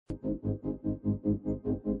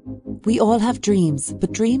We all have dreams,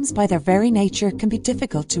 but dreams by their very nature can be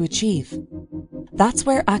difficult to achieve. That's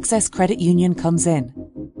where Access Credit Union comes in.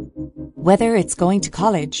 Whether it's going to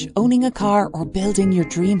college, owning a car, or building your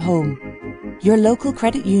dream home, your local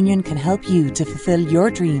credit union can help you to fulfill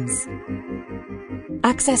your dreams.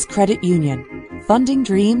 Access Credit Union, funding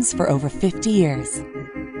dreams for over 50 years.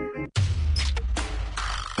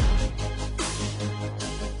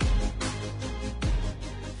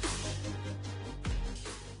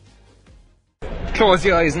 Close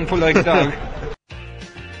your eyes and pull like a dog.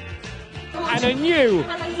 And a new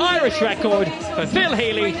Irish record for Phil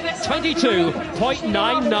Healy,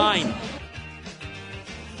 22.99.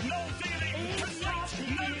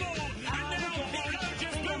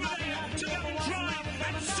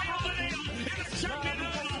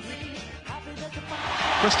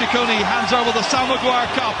 Christy Cooney hands over the Sam Maguire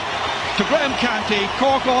Cup to Graham Canty,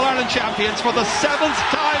 Cork All-Ireland champions for the 7th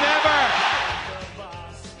time ever.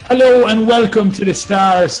 Hello and welcome to the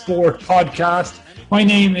Star Sport Podcast. My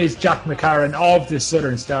name is Jack McCarran of the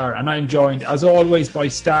Southern Star, and I'm joined as always by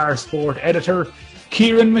Star Sport editor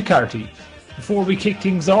Kieran McCarthy. Before we kick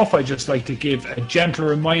things off, I'd just like to give a gentle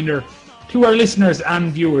reminder to our listeners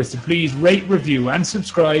and viewers to please rate, review and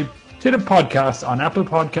subscribe to the podcast on Apple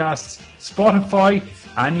Podcasts, Spotify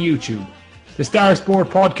and YouTube. The Star Sport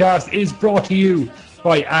Podcast is brought to you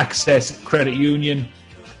by Access Credit Union.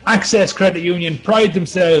 Access Credit Union pride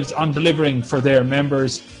themselves on delivering for their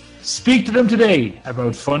members. Speak to them today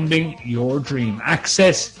about funding your dream.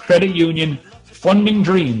 Access Credit Union, funding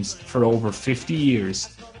dreams for over 50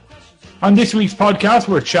 years. On this week's podcast,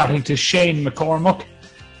 we're chatting to Shane McCormack,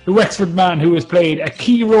 the Wexford man who has played a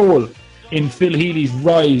key role in Phil Healy's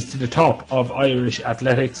rise to the top of Irish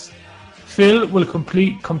athletics. Phil will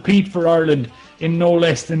compete for Ireland in no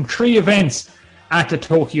less than 3 events at the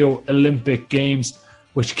Tokyo Olympic Games,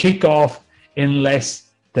 which kick off in less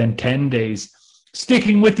than 10 days.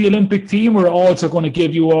 Sticking with the Olympic theme, we're also going to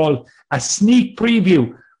give you all a sneak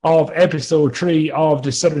preview of episode 3 of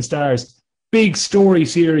the Southern Star's Big Story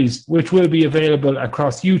series, which will be available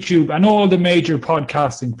across YouTube and all the major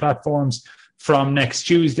podcasting platforms from next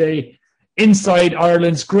Tuesday. Inside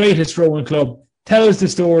Ireland's greatest rowing club tells the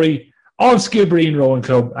story of Skibbereen Rowing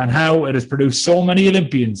Club and how it has produced so many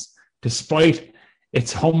Olympians despite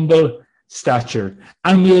its humble stature.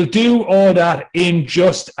 And we'll do all that in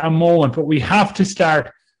just a moment, but we have to start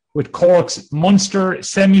with Cork's Munster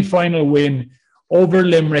semi-final win over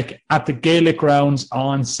Limerick at the Gaelic grounds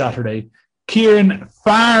on Saturday. Kieran,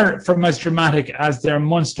 far from as dramatic as their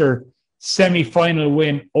Munster semi-final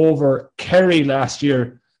win over Kerry last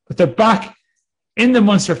year, but they're back in the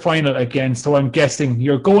Munster final again, so I'm guessing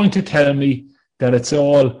you're going to tell me that it's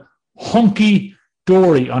all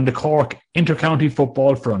hunky-dory on the Cork inter-county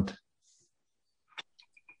football front.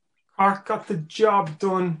 Cork got the job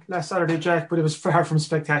done last Saturday, Jack, but it was far from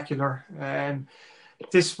spectacular.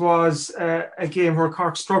 This was a game where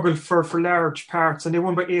Cork struggled for large parts, and they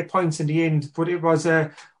won by 8 points in the end, but it was a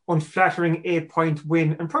unflattering 8-point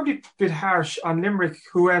win, and probably a bit harsh on Limerick,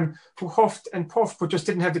 who huffed and puffed but just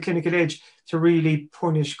didn't have the clinical edge to really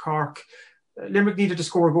punish Cork. Limerick needed to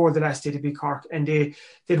score a goal the last day to beat Cork, and they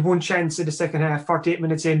had one chance in the second half. 48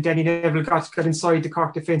 minutes in, Danny Neville got inside the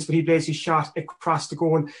Cork defence, but he basically shot across the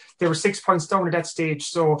goal. They were 6 points down at that stage,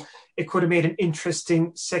 so it could have made an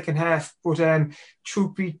interesting second half. But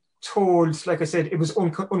truth be told, like I said, it was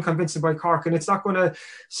unconvincing by Cork, and it's not going to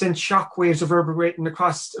send shockwaves reverberating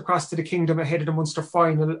across to the kingdom ahead of the Munster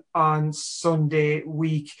final on Sunday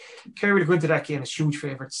week. Kerry will go into that game as huge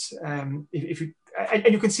favourites. And you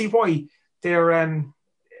can see why. They're,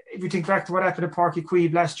 if you think back to what happened at Páirc Uí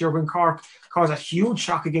Chaoimh last year when Cork caused a huge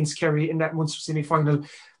shock against Kerry in that Munster semi-final,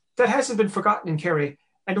 that hasn't been forgotten in Kerry,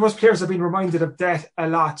 and those players have been reminded of that a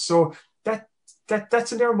lot. So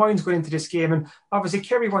that's in their minds going into this game. And obviously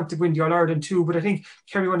Kerry want to win the All-Ireland too, but I think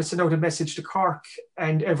Kerry want to send out a message to Cork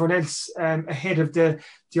and everyone else ahead of the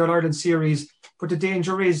All-Ireland series. But the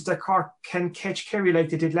danger is that Cork can catch Kerry like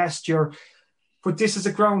they did last year. But this is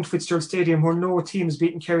a ground, Fitzgerald Stadium, where no team has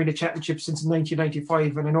beaten Kerry in the championship since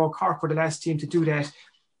 1995. And I know Cork were the last team to do that.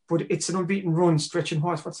 But it's an unbeaten run stretching,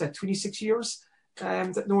 what's that, 26 years?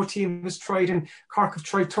 That no team has tried. And Cork have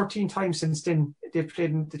tried 13 times since then. They've played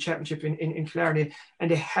in the championship in Killarney, and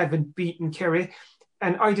they haven't beaten Kerry.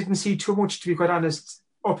 And I didn't see too much, to be quite honest,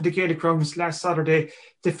 up at the Gaelic grounds last Saturday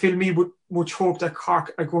to fill me with much hope that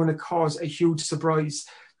Cork are going to cause a huge surprise,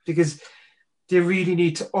 because they really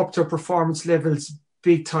need to up their performance levels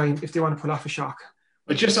big time if they want to pull off a shock.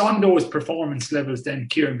 But just on those performance levels then,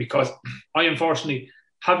 Kieran, because I unfortunately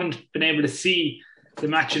haven't been able to see the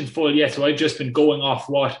match in full yet, so I've just been going off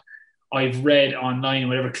what I've read online,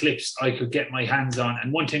 whatever clips I could get my hands on.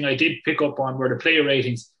 And one thing I did pick up on were the player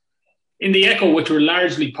ratings in the Echo, which were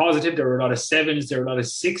largely positive. There were a lot of 7s, there were a lot of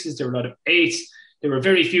 6s, there were a lot of 8s. There were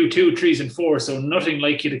very few 2, 3s and 4s, so nothing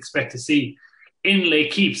like you'd expect to see in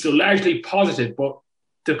Lake Keep. So largely positive, but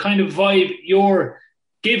the kind of vibe you're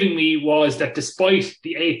giving me was that despite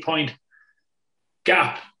the 8-point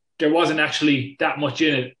gap, there wasn't actually that much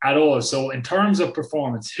in it at all. So in terms of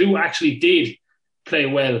performance, who actually did play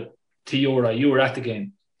well to your eye? You were at the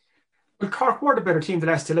game. Well, Cork were the better team the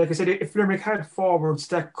last day. Like I said, if Limerick had forwards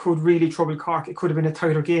that could really trouble Cork, it could have been a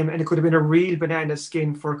tighter game and it could have been a real banana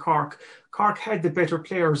skin for Cork. Cork had the better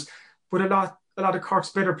players, but a lot of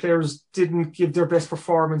Cork's better players didn't give their best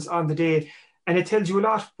performance on the day. And it tells you a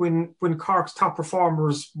lot when Cork's top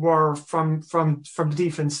performers were from the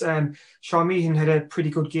defence. Sean Meehan had a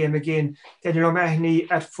pretty good game again. Daniel O'Mahony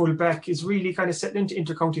at full back is really kind of settling into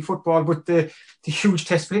inter-county football, but the huge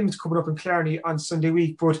test for him is coming up in Clarny on Sunday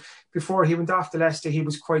week. But before he went off the last day, he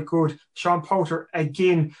was quite good. Sean Powter,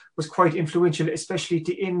 again, was quite influential, especially at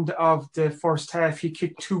the end of the first half. He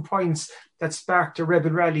kicked 2 points that sparked a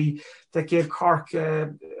rebel rally that gave Cork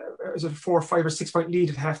a 4, 5 or 6 point lead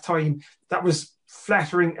at half time. That was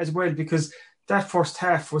flattering as well, because that first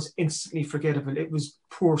half was instantly forgettable. It was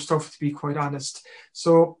poor stuff, to be quite honest.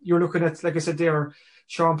 So you're looking at, like I said there,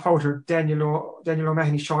 Sean Powter, Daniel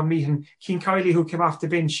O'Mahony, Sean Meehan, Cian Kiley, who came off the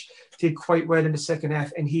bench, did quite well in the second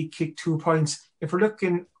half, and he kicked 2 points. If we're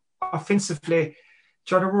looking offensively,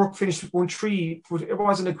 John O'Rourke finished with 1-3, but it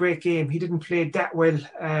wasn't a great game. He didn't play that well.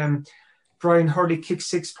 Brian Hurley kicked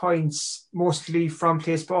 6 points, mostly from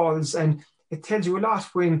place balls. And it tells you a lot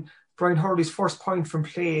when Brian Hurley's first point from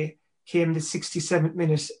play came in the 67th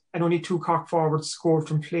minute and only 2 Cork forwards scored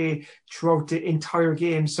from play throughout the entire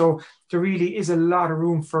game. So there really is a lot of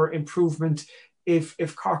room for improvement if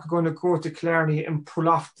Cork are going to go to Killarney and pull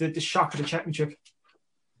off the shock of the championship.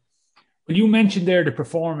 Well, you mentioned there the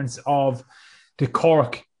performance of the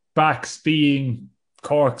Cork backs being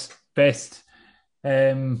Cork's best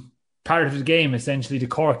part of the game. Essentially, the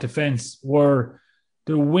Cork defence were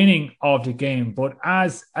the winning of the game. But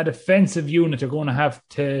as a defensive unit, they're going to have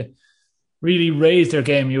to really raise their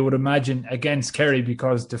game, you would imagine, against Kerry,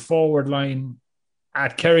 because the forward line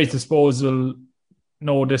at Kerry's disposal,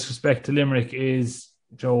 no disrespect to Limerick, is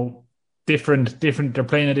different. They're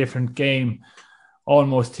playing a different game,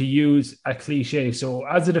 almost, to use a cliche. So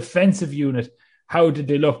as a defensive unit, how did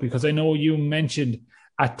they look? Because I know you mentioned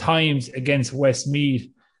at times against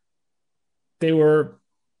Westmeath, there were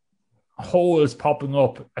holes popping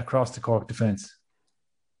up across the Cork defence.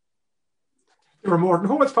 There were more than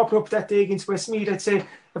holes popping up that day against Westmeath. I'd say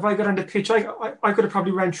if I got on the pitch, I could have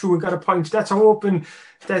probably ran through and got a point. That's how open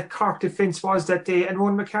that Cork defence was that day. And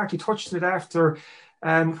Owen McCarthy touched it after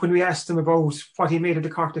when we asked him about what he made of the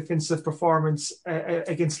Cork defensive performance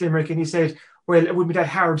against Limerick. And he said, well, it wouldn't be that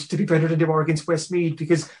hard to be better than they were against Westmeath,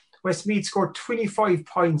 because Westmeath scored 25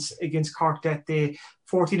 points against Cork that day.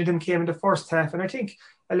 14 of them came in the first half, and I think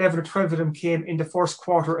 11 or 12 of them came in the first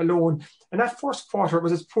quarter alone. And that first quarter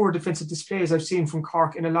was as poor defensive display as I've seen from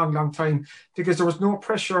Cork in a long, long time, because there was no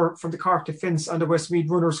pressure from the Cork defence on the Westmeath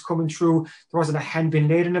runners coming through. There wasn't a hand being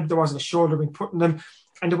laid on them. There wasn't a shoulder being put on them.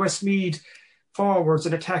 And the Westmeath forwards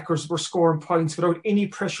and attackers were scoring points without any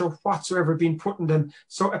pressure whatsoever being put on them.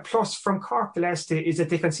 So a plus from Cork the last day is that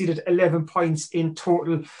they conceded 11 points in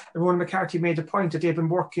total. And Ronan McCarthy made the point that they've been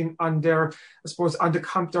working on their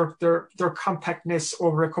compactness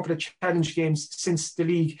over a couple of challenge games since the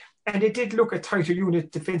league. And they did look a tighter unit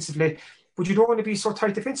defensively, but you don't want to be so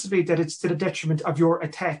tight defensively that it's to the detriment of your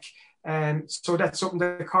attack. So that's something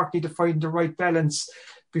that Cork need to find the right balance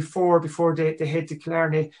before they head to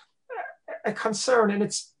Killarney. A concern, and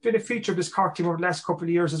it's been a feature of this Cork team over the last couple of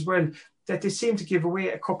years as well, that they seem to give away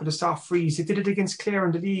a couple of soft frees. They did it against Clare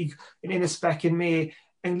in the league in Ennis back in May,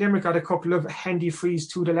 and Limerick got a couple of handy frees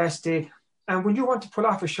too the last day. And when you want to pull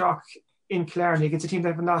off a shock in Killarney against a team that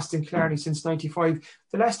haven't lost in Killarney since 95,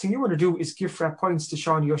 the last thing you want to do is give flat points to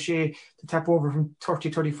Sean O'Shea to tap over from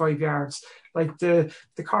 30-35 yards. Like the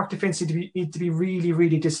Cork defence need to be really,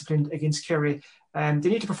 really disciplined against Kerry. They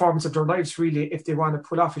need the performance of their lives, really, if they want to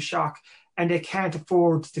pull off a shock. And they can't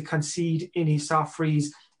afford to concede any soft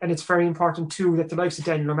frees. And it's very important too that the likes of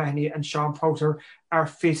Daniel O'Mahony and Sean Powter are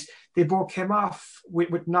fit. They both came off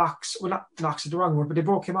with knocks. Well, not knocks is the wrong word, but they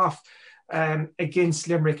both came off against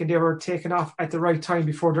Limerick, and they were taken off at the right time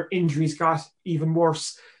before their injuries got even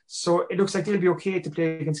worse. So it looks like they'll be okay to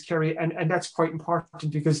play against Kerry, and that's quite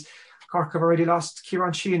important, because Cork have already lost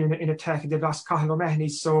Kieran Sheehan in attack, and they've lost Cathal O'Mahony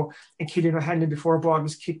and Cillian O'Hanlon before a ball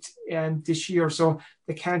was kicked this year. So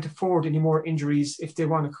they can't afford any more injuries if they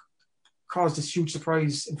want to caused this huge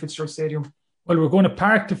surprise in Fitzgerald Stadium. Well, we're going to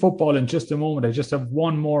park the football in just a moment. I just have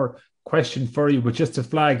one more question for you, but just to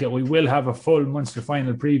flag that we will have a full Munster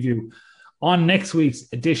final preview on next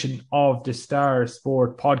week's edition of the Star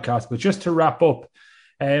Sport podcast. But just to wrap up,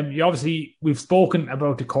 we've spoken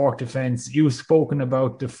about the Cork defence. You've spoken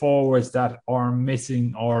about the forwards that are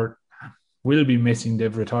missing or will be missing.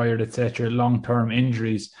 They've retired, etc. Long-term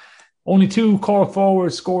injuries. Only 2 Cork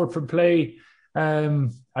forwards scored for play.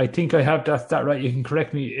 I think I have that right. You can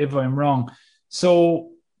correct me if I'm wrong.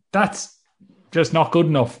 So that's just not good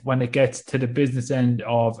enough when it gets to the business end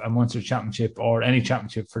of a Munster championship or any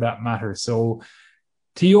championship for that matter. So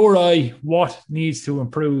to your eye, what needs to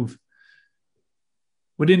improve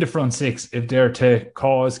within the front 6 if they're to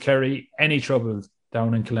cause Kerry any trouble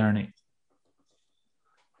down in Killarney?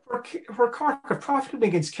 Where Cork have profited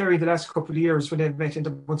against Kerry the last couple of years when they've met in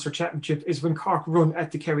the Munster Championship is when Cork run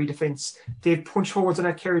at the Kerry defence. They punch holes in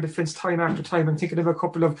that Kerry defence time after time. I'm thinking of a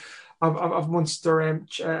couple of Munster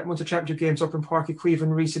Championship games up in Páirc Uí Chaoimh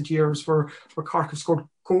in recent years where Cork have scored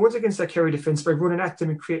goals against that Kerry defence by running at them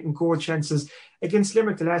and creating goal chances. Against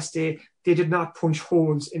Limerick the last day, they did not punch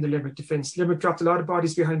holes in the Limerick defence. Limerick dropped a lot of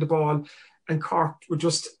bodies behind the ball, and Cork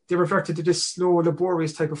they reverted to this slow,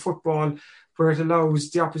 laborious type of football where it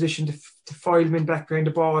allows the opposition to file men back behind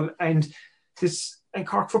the ball. And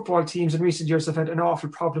Cork football teams in recent years have had an awful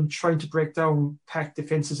problem trying to break down packed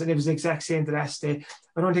defences, and it was the exact same the last day.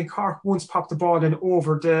 I don't think Cork once popped the ball in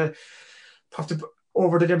over the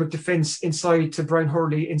Limerick defence inside to Brian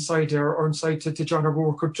Hurley inside there, or inside to John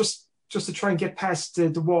O'Rourke, or just to try and get past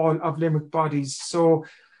the wall of Limerick bodies. So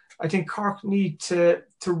I think Cork need to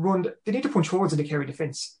run. They need to punch holes in the Kerry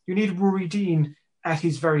defence. You need Rory Deane at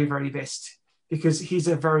his very, very best, because he's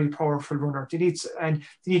a very powerful runner. They need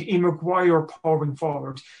Ian Maguire powering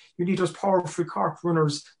forward. You need those powerful Cork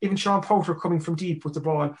runners, even Sean Powter coming from deep with the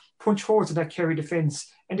ball, punch holes in that Kerry defence,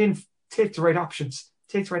 and then take the right options,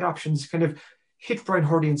 kind of hit Brian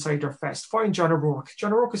Hurley inside there fast. Find John O'Rourke.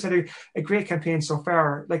 John O'Rourke has had a great campaign so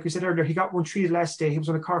far. Like we said earlier, he got 1-3 the last day. He was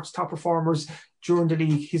one of Cork's top performers during the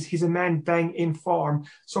league. He's a man bang in form.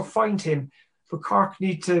 So find him. But Cork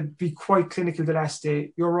need to be quite clinical the last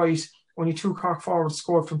day. You're right. Only 2 Cork forwards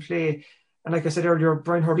scored from play. And like I said earlier,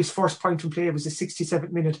 Brian Hurley's first point from play was the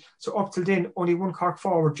 67th minute. So up till then, only 1 Cork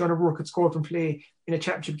forward, John O'Rourke, had scored from play in a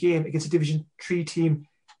championship game against a Division 3 team,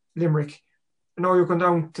 Limerick. And now you're going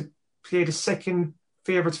down to play the second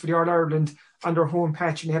favourites for the All-Ireland on their home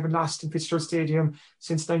patch, and they haven't lost in Fitzgerald Stadium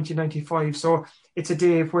since 1995. So it's a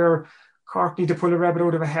day where Cork need to pull a rabbit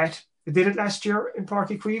out of a hat. They did it last year in Páirc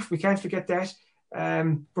Uí Chaoimh. We can't forget that.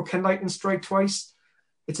 But can lightning strike twice?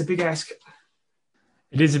 It's a big ask.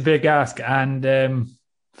 It is a big ask, and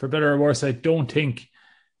for better or worse, I don't think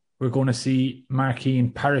we're going to see Mark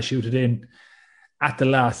Keane parachuted in at the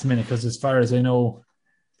last minute, because as far as I know,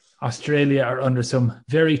 Australia are under some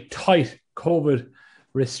very tight COVID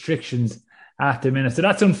restrictions at the minute. So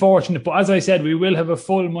that's unfortunate. But as I said, we will have a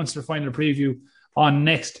full Munster final preview on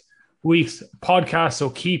next week's podcast,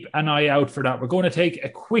 so keep an eye out for that. We're going to take a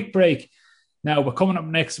quick break now, but coming up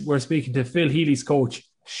next, we're speaking to Phil Healy's coach,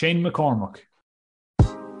 Shane McCormack.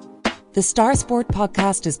 The Star Sport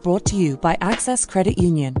podcast is brought to you by Access Credit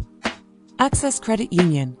Union. Access Credit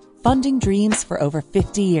Union, funding dreams for over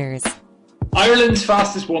 50 years. Ireland's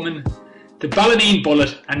fastest woman, the Ballineen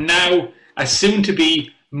Bullet, and now a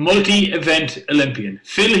soon-to-be multi-event Olympian.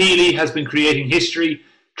 Phil Healy has been creating history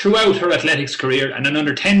throughout her athletics career, and in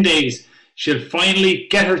under 10 days, she'll finally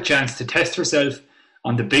get her chance to test herself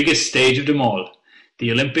on the biggest stage of them all,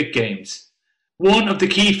 the Olympic Games. One of the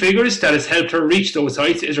key figures that has helped her reach those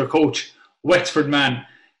heights is her coach, Wexford man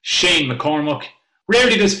Shane McCormack.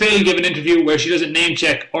 Rarely does Phil give an interview where she doesn't name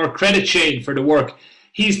check or credit Shane for the work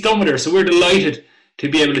he's done with her, so we're delighted to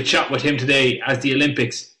be able to chat with him today as the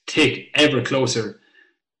Olympics tick ever closer.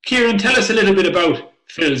 Kieran, tell us a little bit about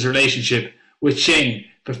Phil's relationship with Shane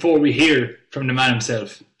before we hear from the man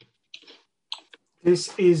himself.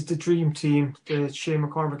 This is the dream team, Shane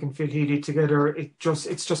McCormack and Phil Healy together.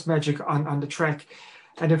 It's just magic on the track.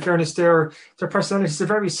 And in fairness, their personalities are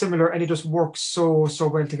very similar, and they just work so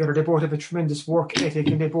well together. They both have a tremendous work ethic,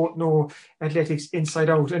 and they both know athletics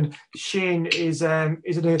inside out. And Shane is an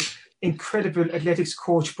incredible athletics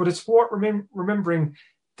coach, but it's worth remembering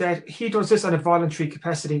that he does this on a voluntary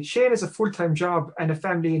capacity. Shane has a full-time job and a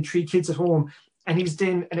family and 3 kids at home, and he's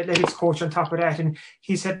then an athletics coach on top of that. And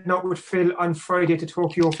he's heading out with Phil on Friday to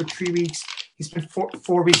Tokyo for 3 weeks. He spent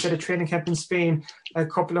 4 weeks at a training camp in Spain a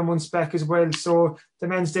couple of months back as well. So the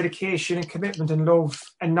man's dedication and commitment and love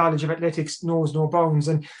and knowledge of athletics knows no bounds.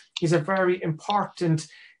 And he's a very important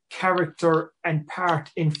character and part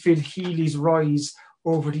in Phil Healy's rise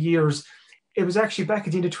over the years. it was actually back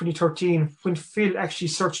at the end of 2013 when Phil actually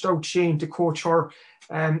searched out Shane to coach her.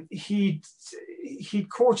 He'd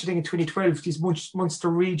coached, I think, in 2012 these Munster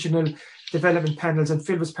regional development panels, and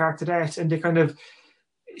Phil was part of that. And they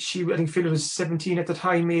I think Phil was 17 at the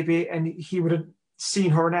time, maybe, and he would have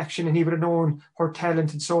seen her in action and he would have known her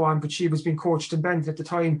talent and so on. But she was being coached and banded at the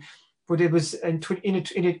time. But it was in the end of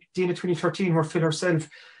 2013 where Phil herself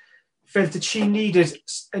felt that she needed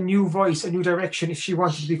a new voice, a new direction if she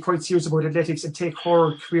wanted to be quite serious about athletics and take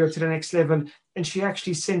her career to the next level. And she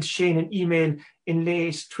actually sent Shane an email in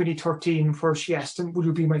late 2013 where she asked him, "Will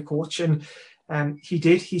you be my coach?" And he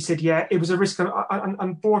did. He said, yeah. It was a risk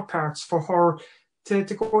on both parts for her to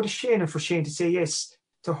go to Shane and for Shane to say yes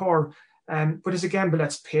to her. But it's a gamble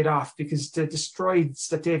that's paid off because the strides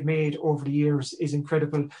that they've made over the years is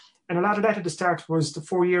incredible. And a lot of that at the start was the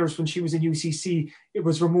 4 years when she was in UCC, it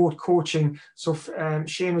was remote coaching. So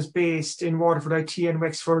Shane was based in Waterford IT and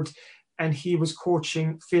Wexford, and he was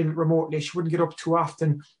coaching Phil remotely. She wouldn't get up too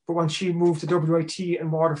often. But when she moved to WIT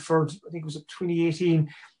in Waterford, I think it was 2018,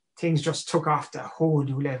 things just took off to a whole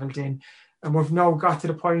new level then. And we've now got to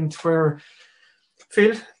the point where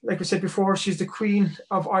Phil, like we said before, she's the queen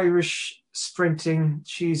of Irish sprinting.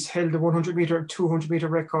 She's held the 100 metre and 200 metre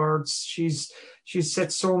records. She's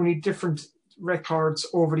set so many different records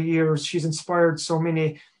over the years. She's inspired so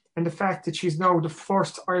many. And the fact that she's now the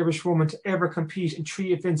first Irish woman to ever compete in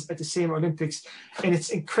 3 events at the same Olympics. And it's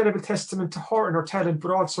incredible testament to her and her talent,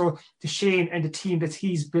 but also to Shane and the team that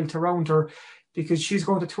he's built around her, because she's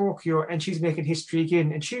going to Tokyo and she's making history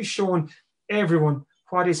again. And she's shown everyone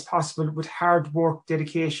what is possible with hard work,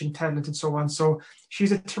 dedication, talent, and so on. So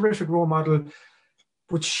she's a terrific role model,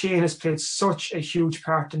 but Shane has played such a huge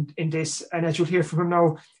part in this. And as you'll hear from him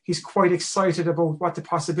now, he's quite excited about what the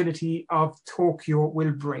possibility of Tokyo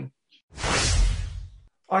will bring.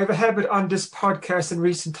 I have a habit on this podcast in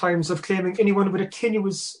recent times of claiming anyone with a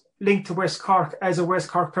tenuous link to West Cork as a West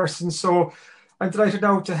Cork person. So I'm delighted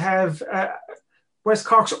now to have West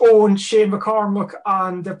Cork's own Shane McCormack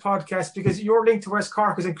on the podcast, because your link to West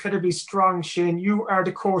Cork is incredibly strong, Shane. You are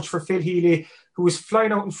the coach for Phil Healy, who is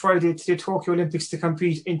flying out on Friday to the Tokyo Olympics to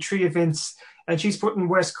compete in 3 events, and she's putting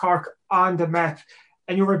West Cork on the map.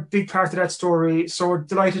 And you're a big part of that story. So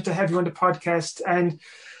delighted to have you on the podcast, and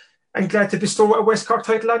I'm glad to bestow a West Cork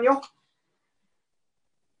title on you.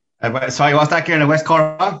 Sorry, what's that, Kieran? A West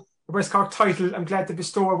Cork? A West Cork title. I'm glad to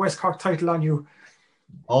bestow a West Cork title on you.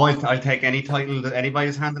 Oh, I'll take any title that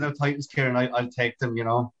anybody's handing out titles, Kieran. I'll take them, you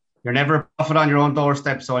know. You're never a prophet on your own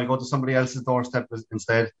doorstep, so I'll go to somebody else's doorstep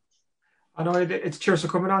instead. I know it's cheers for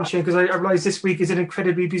coming on, Shane, because I realise this week is an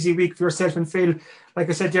incredibly busy week for yourself and Phil. Like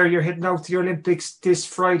I said there, you're heading out to the Olympics this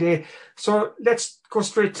Friday. So let's go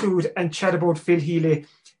straight to it and chat about Phil Healy.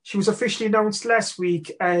 She was officially announced last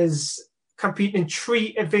week as competing in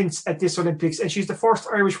 3 events at this Olympics, and she's the first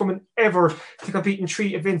Irish woman ever to compete in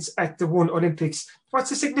 3 events at the one Olympics. What's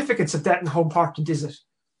the significance of that and how important is it?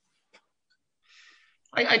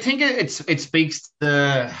 I think it speaks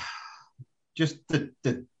to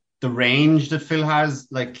the range that Phil has.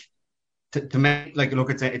 Like to make, like, look,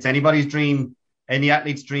 it's anybody's dream, any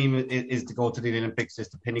athlete's dream is to go to the Olympics. It's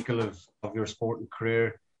the pinnacle of your sporting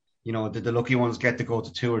career. You know, the lucky ones get to go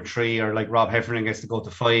to 2 or 3, or like Rob Heffernan gets to go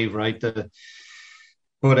to 5, right? But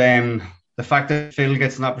the fact that Phil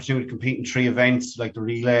gets an opportunity to compete in 3 events, like the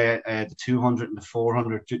relay, the 200 and the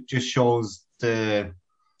 400, just shows where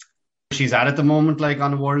she's at the moment, like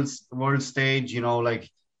on the world stage. You know, like,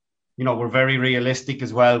 you know, we're very realistic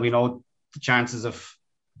as well. We know the chances of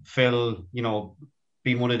Phil, you know,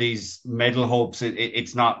 being one of these medal hopes.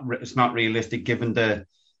 It's not realistic given the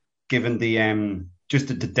just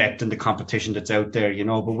the depth and the competition that's out there, you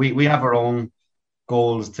know. But we have our own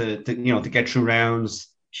goals to get through rounds.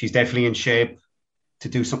 She's definitely in shape to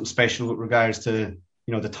do something special with regards to,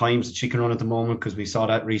 you know, the times that she can run at the moment, because we saw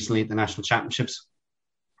that recently at the national championships.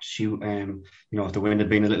 She, you know, if the wind had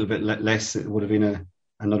been a little bit less, it would have been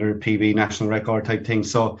another PB national record type thing.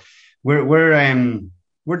 So we're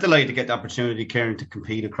delighted to get the opportunity, Karen, to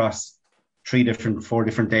compete across 4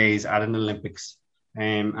 different days at an Olympics.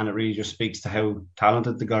 And it really just speaks to how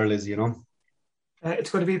talented the girl is, you know. It's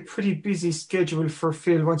going to be a pretty busy schedule for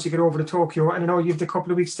Phil once you get over to Tokyo. And I know you have a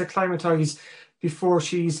couple of weeks to acclimatise before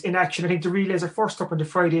she's in action. I think the relays are first up on the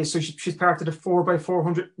Friday, so she's part of the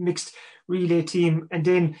 4x400 mixed relay team. And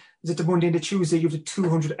then is it the Monday and the Tuesday, you have the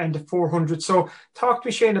 200 and the 400. So talk to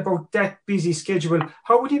me, Shane, about that busy schedule.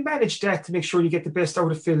 How would you manage that to make sure you get the best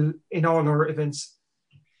out of Phil in all her events?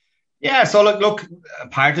 Yeah, so look,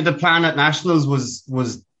 part of the plan at Nationals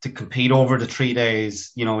was to compete over the 3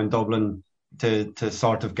 days, you know, in Dublin, to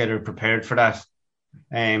sort of get her prepared for that.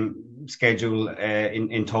 schedule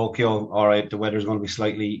in Tokyo. All right, the weather is going to be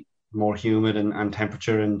slightly more humid and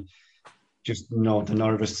temperature, and just the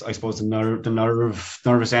nervous, I suppose the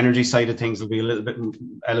nervous energy side of things will be a little bit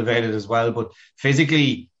elevated as well. But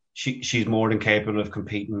physically, she's more than capable of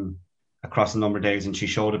competing across a number of days, and she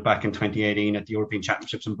showed it back in 2018 at the European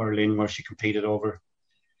Championships in Berlin, where she competed over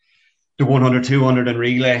the 100, 200 and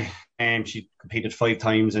relay, and she competed 5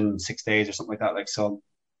 times in 6 days or something like that. Like, so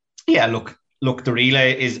yeah, look, the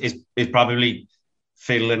relay is probably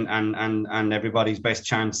Phil and everybody's best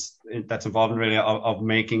chance that's involved in relay of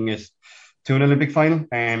making it to an Olympic final.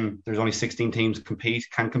 There's only 16 teams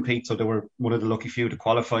can compete, so they were one of the lucky few to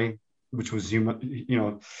qualify, which was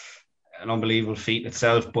an unbelievable feat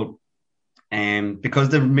itself. But because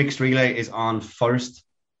the mixed relay is on first,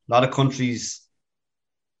 a lot of countries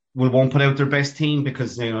won't put out their best team,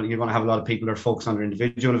 because you're going to have a lot of people that are focused on their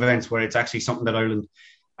individual events, where it's actually something that Ireland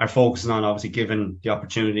are focusing on, obviously given the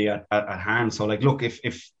opportunity at hand. So like, look, if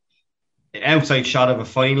an outside shot of a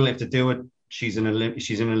final, if they do it, she's in an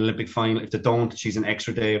Olympic final. If they don't, she's an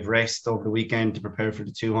extra day of rest over the weekend to prepare for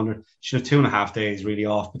the 200. She'll have 2.5 days really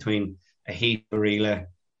off between a heat and a relay.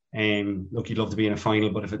 Look, you'd love to be in a final,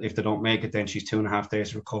 but if they don't make it, then she's 2.5 days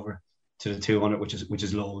to recover to the 200, which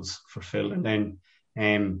is loads for Phil. And then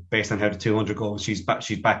based on how the 200 goes, she's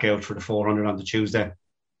back out for the 400 on the Tuesday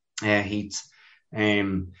heats.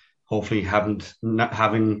 Hopefully having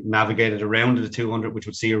navigated around the 200, which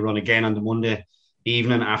would see her run again on the Monday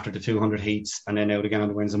evening after the 200 heats, and then out again on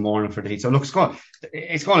the Wednesday morning for the heat. So look,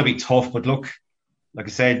 it's going to be tough, but look, like I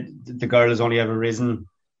said, the girl has only ever risen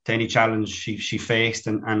to any challenge she faced,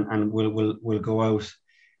 and will go out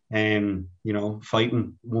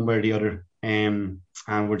fighting one way or the other, and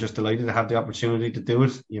we're just delighted to have the opportunity to do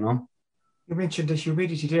it. You mentioned the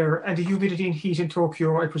humidity there, and the humidity and heat in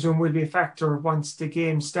Tokyo, I presume, will be a factor once the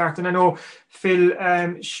games start. And I know, Phil,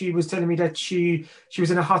 she was telling me that she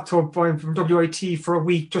was in a hot tub from WIT for a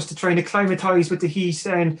week just to try and acclimatise with the heat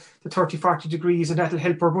and the 30, 40 degrees, and that'll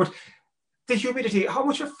help her. But the humidity, how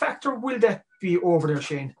much of a factor will that be over there,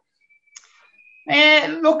 Shane?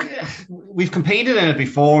 Look, we've competed in it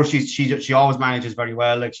before. She always manages very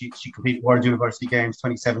well. Like, she competed World University Games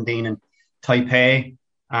 2017 in Taipei,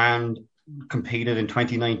 and competed in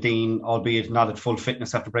 2019, albeit not at full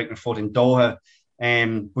fitness after breaking her foot in Doha.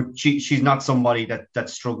 But she's not somebody that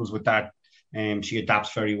struggles with that. She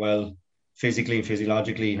adapts very well physically and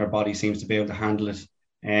physiologically. Her body seems to be able to handle it.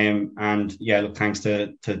 And yeah, look, thanks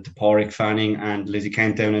to Pádraig Fanning and Lizzie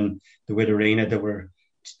Kent down in the Witt Arena, they were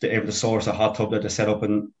able to source a hot tub that they set up,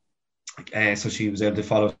 and so she was able to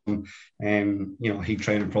follow some heat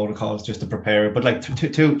training protocols just to prepare her. But like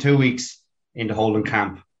two weeks in the holding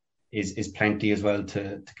camp is plenty as well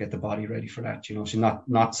to get the body ready for that. She's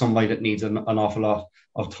not somebody that needs an awful lot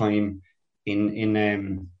of time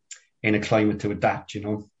in a climate to adapt.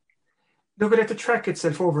 Looking at the track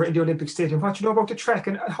itself over in the Olympic Stadium, what do you know about the track,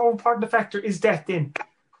 and how important a factor is that then?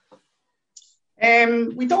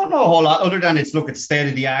 We don't know a whole lot other than it's state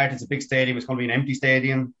of the art. It's a big stadium. It's going to be an empty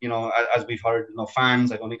stadium. As we've heard, no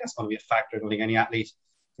fans. I don't think that's going to be a factor. I don't think any athlete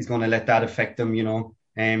is going to let that affect them.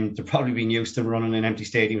 They're probably been used to running in empty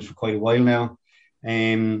stadiums for quite a while now.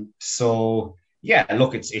 So yeah,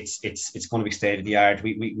 look, it's going to be state of the art.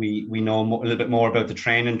 We know a little bit more about the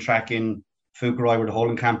training track in Fukuoka, where the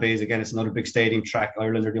holding camp is. Again, it's another big stadium track.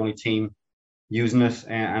 Ireland are the only team using it,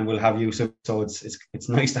 and will have use of it. So it's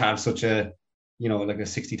nice to have such a like a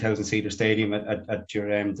 60,000 seater stadium at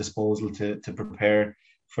your disposal to prepare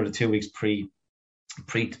for the 2 weeks pre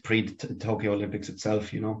Tokyo Olympics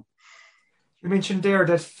itself. You mentioned there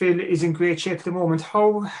that Phil is in great shape at the moment.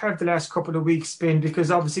 How have the last couple of weeks been?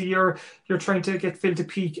 Because obviously you're trying to get Phil to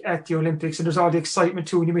peak at the Olympics, and there's all the excitement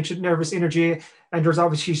too. And you mentioned nervous energy, and there's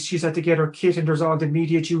obviously she's had to get her kit, and there's all the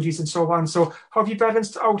media duties and so on. So how have you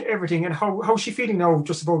balanced out everything, and how's she feeling now,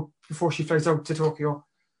 just about before she flies out to Tokyo?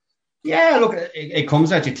 Yeah, look, it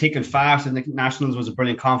comes at you thick and fast, and the Nationals was a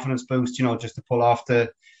brilliant confidence boost, just to pull off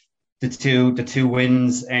the two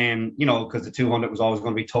wins, because the 200 was always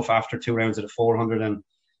going to be tough after 2 rounds of the 400,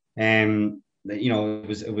 and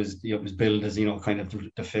it was billed as kind of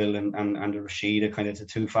the Phil and the Rashida, kind of the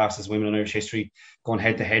 2 fastest women in Irish history going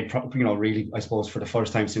head to head, really, I suppose, for the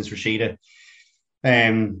first time since Rashida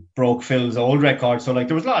broke Phil's old record. So like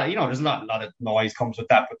there was a lot of, there's a lot of noise comes with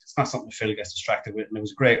that, but it's not something Phil gets distracted with. And it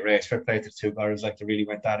was a great race. Fair play to the 2 girls, like they really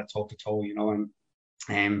went at it toe to toe,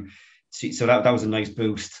 and so that was a nice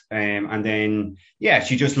boost. And then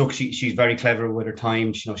she just looks, she's very clever with her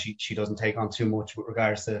time. She doesn't take on too much with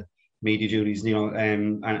regards to media duties,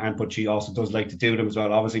 but she also does like to do them as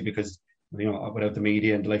well, obviously, because without the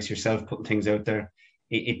media and the likes of yourself putting things out there,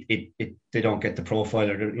 they don't get the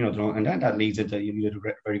profile, or you know, and that leads into, you did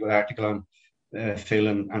a very good article on Phil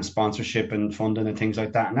and sponsorship and funding and things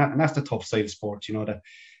like that, and that's the tough side of sports, you know, that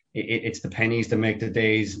it's the pennies that make the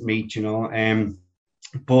days meet, you know.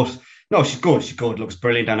 But no, she's good, looks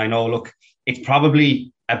brilliant, and I know, look, it's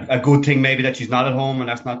probably a good thing maybe that she's not at home, and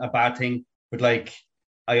that's not a bad thing, but like,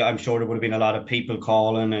 I'm sure there would have been a lot of people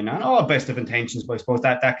calling and all best of intentions, but I suppose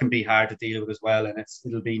that can be hard to deal with as well, and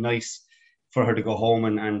it'll be nice for her to go home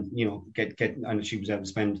and you know, get and she was able to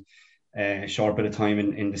spend a short bit of time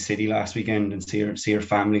in the city last weekend and see her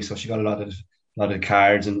family, so she got a lot of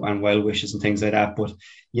cards and well wishes and things like that. But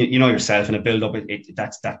you know yourself, in a build up,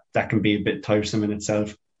 that can be a bit tiresome in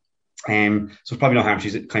itself. So it's probably no harm.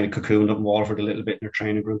 She's kind of cocooned up in Waterford a little bit in her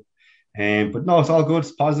training group. But no, it's all good.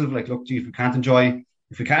 It's positive. Like, look, if we can't enjoy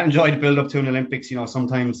the build up to an Olympics, you know,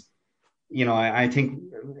 sometimes, you know, I think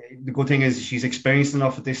the good thing is she's experienced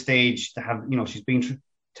enough at this stage to have, you know, she's been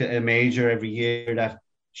to a major every year, that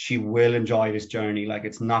she will enjoy this journey. Like,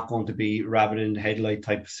 it's not going to be rabbit in the headlight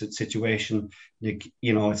type of situation. Like,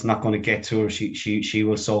 you know, it's not going to get to her. She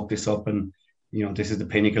will soak this up, and, you know, this is the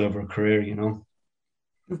pinnacle of her career, you know.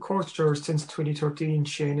 You've coached her since 2013,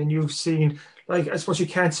 Shane, and you've seen, like, I suppose she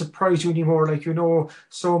can't surprise you anymore. Like, you know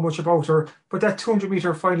so much about her. But that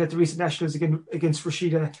 200-meter final at the recent Nationals against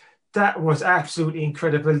Rashida, that was absolutely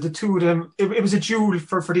incredible. The two of them, it was a duel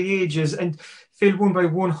for the ages, and Phil won by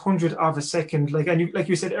 100 of a second. Like, and like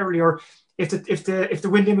you said earlier, if the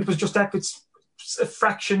win limit was just that bit, a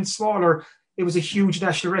fraction smaller, it was a huge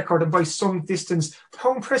national record, and by some distance.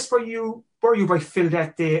 How impressed were you by Phil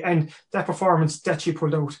that day and that performance that she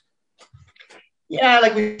pulled out? Yeah,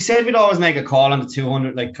 like we said, we'd always make a call on the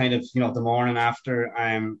 200, like, kind of, you know, the morning after,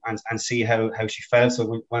 and see how she felt.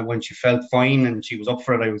 So when she felt fine and she was up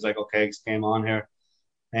for it, I was like, okay, it's game on here.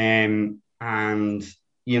 And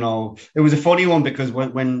you know, it was a funny one, because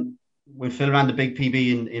when Phil ran the big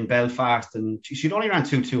PB in Belfast, and she'd only ran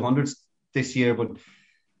 200s this year, but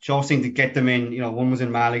she always seemed to get them in. You know, one was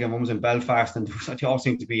in Malaga, one was in Belfast, and she always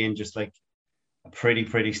seemed to be in just like a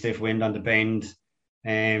pretty stiff wind on the bend.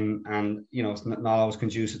 And you know, it's not always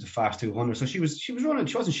conducive to fast 200. So she was running.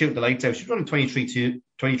 She wasn't shooting the lights out. She was running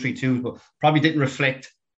 23.2s, but probably didn't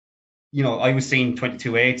reflect. You know, I was seeing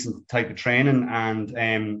 22.8s and type of training,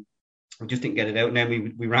 and we just didn't get it out. And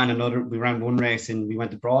then we ran one race, and we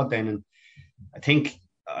went abroad then. And I think,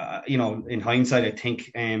 you know, in hindsight, I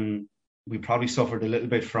think we probably suffered a little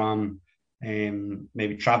bit from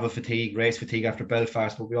maybe travel fatigue, race fatigue after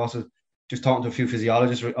Belfast. But we also, just talking to a few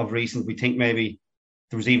physiologists of recent, we think maybe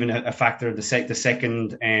there was even a factor of the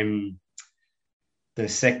second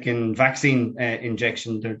vaccine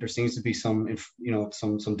injection. There seems to be some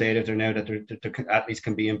data there now that the athletes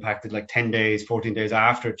can be impacted like 10 days, 14 days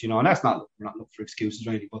after it, you know, and that's we're not looking for excuses or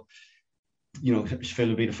anything, but, you know, Phil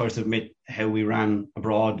will be the first to admit how we ran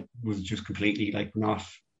abroad was just completely, like, not,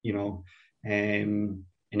 you know, in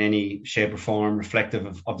any shape or form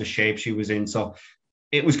reflective of the shape she was in. So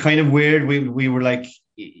it was kind of weird. We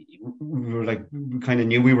kind of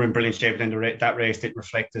knew we were in brilliant shape, but then that race didn't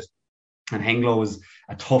reflect it. And Henglo was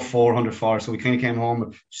a tough 400 for her, so we kind of came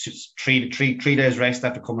home three days rest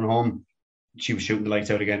after coming home. She was shooting the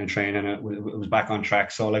lights out again in training, and it was back on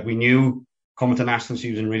track. So, like, we knew coming to nationals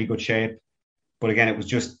she was in really good shape, but again, it was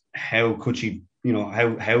just how could she, you know,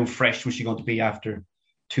 how fresh was she going to be after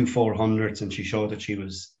 2 400s, and she showed that she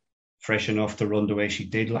was fresh enough to run the way she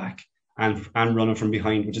did, like, and running from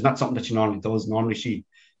behind, which is not something that she normally does. Normally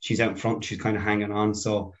she's out in front, she's kind of hanging on.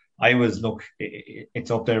 So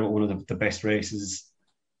it's up there with one of the best races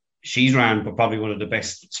she's ran, but probably one of the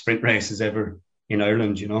best sprint races ever in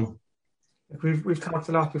Ireland, you know. We've talked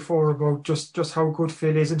a lot before about just how good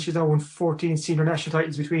Phil is, and she's now won 14 senior national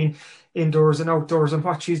titles between indoors and outdoors, and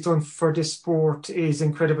what she's done for this sport is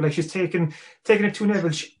incredible. Like, she's taken it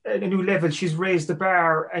to a new level. She's raised the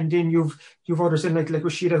bar, and then you've others in like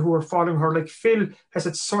Rashida who are following her. Like, Phil has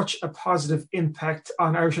had such a positive impact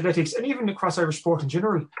on Irish athletics and even across Irish sport in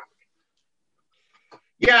general.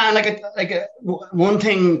 Yeah, one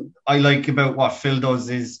thing I like about what Phil does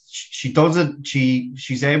is she does it.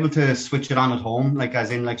 She's able to switch it on at home, like,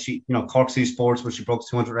 as in, like, she, you know, Cork City Sports, where she broke the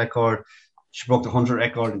 200 record. She broke the 100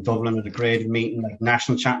 record in Dublin at a graded meeting, like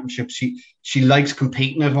national championships. She likes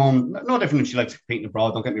competing at home. No different than she likes competing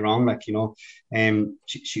abroad. Don't get me wrong, like, you know,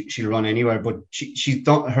 she'll run anywhere. But she's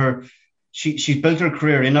built her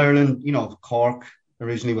career in Ireland. You know, Cork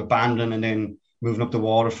originally with Bandon, and then moving up to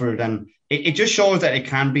Waterford, and it just shows that it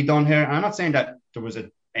can be done here. I'm not saying that there was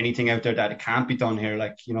anything out there that it can't be done here,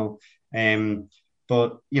 like, you know,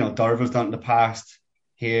 but, you know, Derval's done it in the past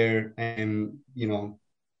here, you know,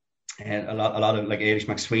 a lot of, like, Eilish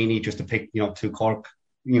McSweeney, just to pick, you know, two Cork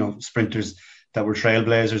sprinters that were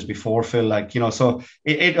trailblazers before Phil. Like, so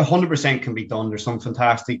it 100% can be done. There's some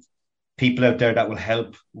fantastic people out there that will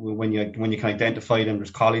help when you can identify them.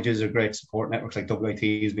 There's colleges or great support networks, like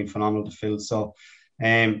WIT has been phenomenal to Phil. So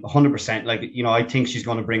 100%, like, I think she's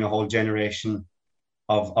going to bring a whole generation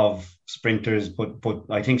of sprinters, but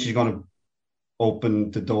I think she's going to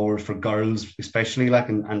open the doors for girls, especially, like,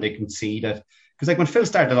 and they can see that, because like when Phil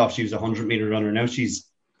started off, she was a 100-meter runner. Now she's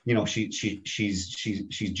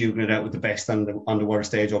duking it out with the best on the world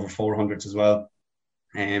stage over 400s as well.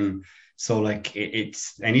 So like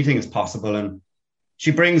it's anything is possible, and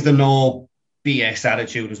she brings the no BS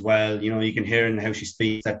attitude as well. You can hear in how she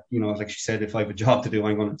speaks that, like she said, if I have a job to do,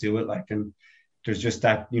 I'm going to do it. Like, and there's just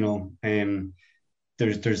that,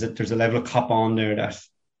 there's a level of cop on there that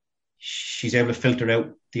she's able to filter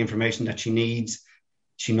out the information that she needs.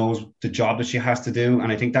 She knows the job that she has to do,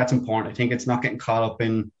 and I think that's important. I think it's not getting caught up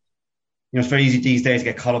in, it's very easy these days to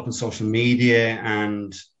get caught up in social media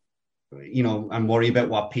and worry about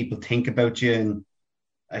what people think about you. And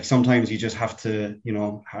like sometimes you just have to,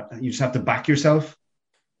 back yourself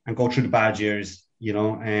and go through the bad years,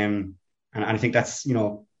 and I think that's,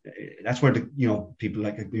 that's where the, people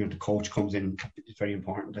like, the coach comes in. It's very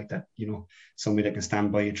important, like that, somebody that can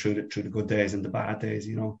stand by you through the good days and the bad days,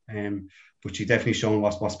 but she's definitely shown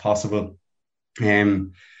what's possible.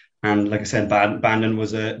 And like I said, Bandon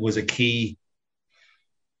was a key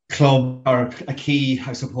club, or a key,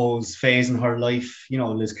 I suppose, phase in her life.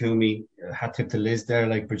 Liz Coomey, hat tip to Liz there,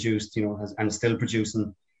 like produced, and still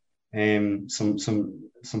producing some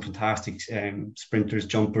fantastic sprinters,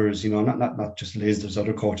 jumpers. Not just Liz. There's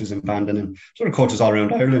other coaches in Bandon and there's other coaches all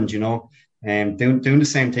around Ireland. Doing the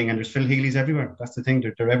same thing. And there's Phil Healy's everywhere. That's the thing.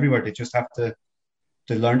 They're everywhere. They just have to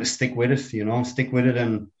learn to stick with it. Stick with it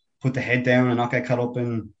and put the head down and not get caught up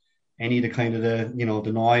in any of the kind of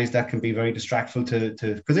the noise that can be very distractful to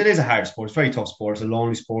because it is a hard sport. It's a very tough sport. It's a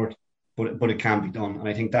lonely sport, but it can be done. And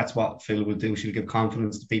I think that's what Phil will do. She'll give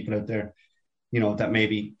confidence to people out there, that may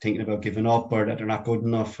be thinking about giving up or that they're not good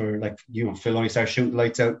enough, or like, Phil only started shooting the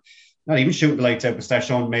lights out, not even shooting the lights out, but started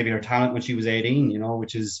showing maybe her talent when she was 18,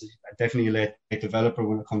 which is definitely a late developer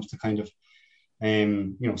when it comes to kind of,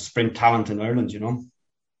 sprint talent in Ireland,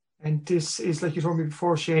 And this is, like you told me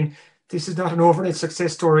before, Shane, this is not an overnight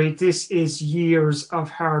success story. This is years of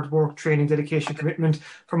hard work, training, dedication, commitment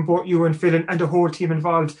from both you and Phil and the whole team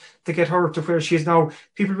involved to get her to where she is now.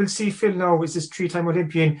 People will see Phil now as this 3-time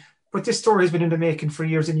Olympian, but this story has been in the making for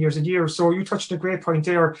years and years and years. So you touched on a great point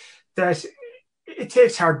there, that it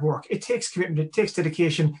takes hard work, it takes commitment, it takes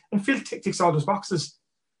dedication, and Phil ticks all those boxes.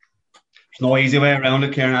 There's no easy way around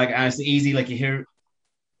it, Kieran. And it's easy, like you hear,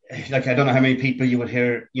 like I don't know how many people you would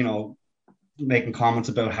hear, making comments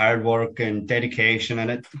about hard work and dedication,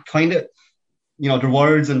 and it kind of, they're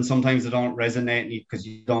words and sometimes they don't resonate because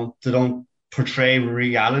they don't portray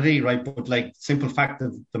reality, right? But like, simple fact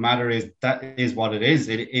of the matter is that is what it is.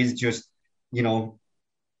 It is just, it's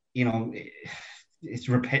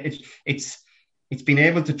being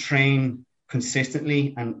able to train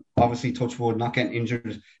consistently, and obviously, touch wood, not getting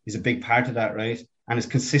injured is a big part of that, right? And it's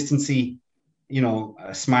consistency,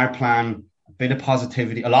 a smart plan, a bit of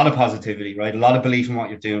positivity, a lot of positivity, right? A lot of belief in what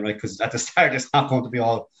you're doing, right? Because at the start, it's not going to be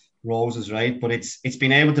all roses, right? But it's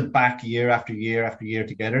being able to back year after year after year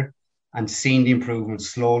together and seeing the improvements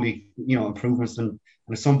slowly, improvements. And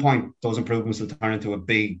at some point, those improvements will turn into a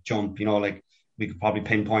big jump, like we could probably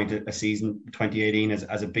pinpoint a season 2018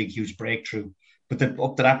 as a big, huge breakthrough. But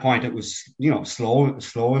up to that point, it was,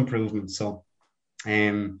 slow improvement. So,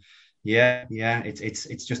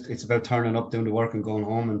 it's about turning up, doing the work, and going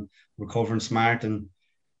home and recovering smart. And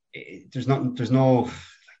there's nothing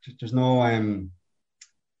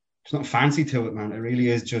fancy to it, man. It really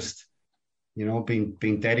is just,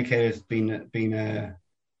 being dedicated, being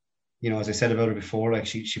as I said about her before, like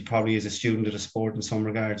she probably is a student of the sport in some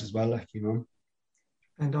regards as well, like, And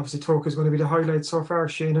obviously Tokyo is going to be the highlight so far,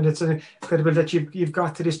 Shane, and it's incredible that you've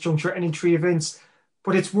got to this juncture and in 3 events.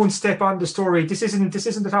 But it's one step on the story. This isn't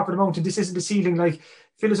the top of the mountain. This isn't the ceiling. Like,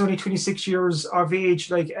 Phil is only 26 years of age.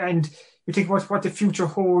 Like, and you think about what the future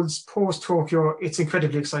holds post Tokyo. It's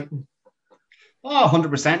incredibly exciting. Oh,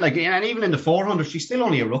 100%. Like, and even in the 400, she's still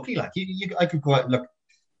only a rookie. Like, I could go out and look.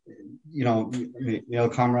 My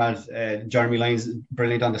old comrade Jeremy Lyons,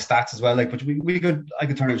 brilliant on the stats as well. Like, but I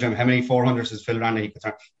could turn to how many 400s has Phil ran? He could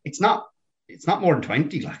turn. It's not more than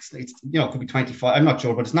 20. Like, it's it could be 25. I'm not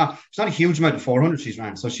sure, but it's not a huge amount of 400 she's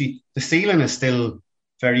ran. So the ceiling is still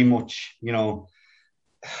very much,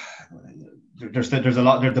 there's a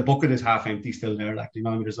lot there. The bucket is half empty still there. Like,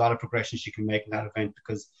 there's a lot of progression she can make in that event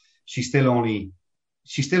because she's still only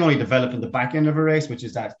she's still only developing the back end of her race, which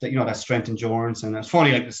is that that strength endurance. And it's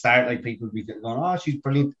funny, like the start, like people would be going, oh, she's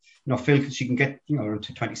brilliant. Phil, she can get,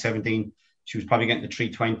 into 2017, she was probably getting the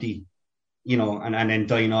 320, and then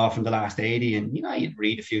dying off in the last 80. And, you'd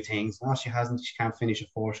read a few things. No, she can't finish a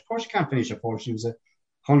fourth. Of course she can't finish a fourth. She was a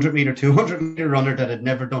 100 meter, 200 meter runner that had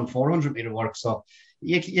never done 400 meter work. So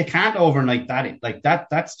you can't overnight that. Like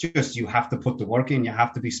that's just, you have to put the work in. You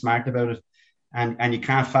have to be smart about it. And you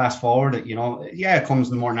can't fast forward it, it comes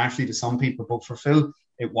more naturally to some people, but for Phil,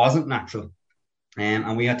 it wasn't natural.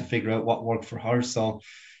 And we had to figure out what worked for her. So,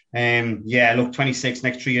 26,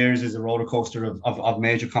 next 3 years is a roller coaster of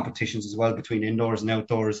major competitions as well, between indoors and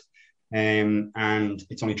outdoors. And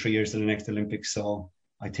it's only 3 years to the next Olympics. So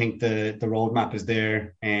I think the roadmap is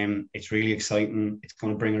there. It's really exciting. It's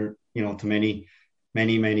going to bring her, to many,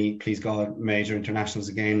 please God, major internationals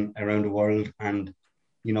again around the world. And,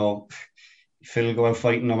 Phil will go out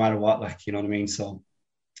fighting no matter what, you know what I mean? So,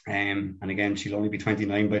 and again, she'll only be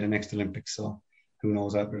 29 by the next Olympics. So who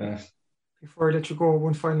knows after that? Before I let you go,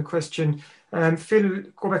 one final question. Phil,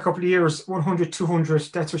 go back a couple of years, 100, 200,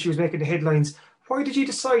 that's where she was making the headlines. Why did you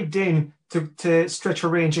decide then to stretch her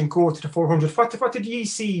range and go to the 400? What did you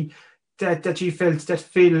see that you felt that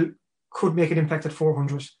Phil could make an impact at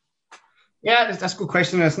 400? Yeah, that's a good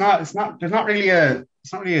question. There's not really a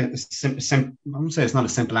simple. I wouldn't say it's not a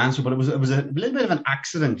simple answer, but it was a little bit of an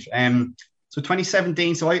accident. So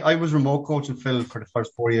 2017. So I was remote coaching Phil for the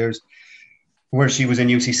first 4 years, where she was in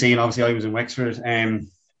UCC and obviously I was in Wexford and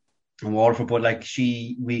Waterford. But and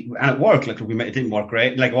it worked. It didn't work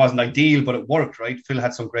great. It wasn't ideal, but it worked, right? Phil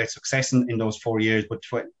had some great success in those 4 years. But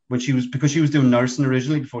because she was doing nursing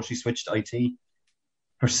originally before she switched to IT.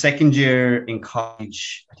 Her second year in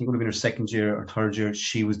college, I think it would have been her second year or third year,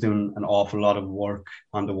 she was doing an awful lot of work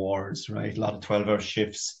on the wards, right? A lot of 12-hour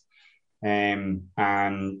shifts. And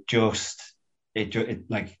just, it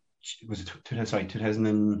was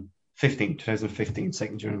 2015,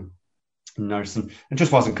 second year in nursing. It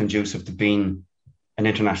just wasn't conducive to being an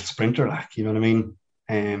international sprinter, you know what I mean?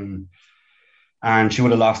 And she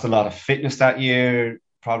would have lost a lot of fitness that year.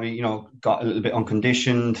 Probably, got a little bit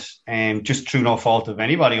unconditioned, just through no fault of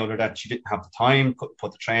anybody other that she didn't have the time, couldn't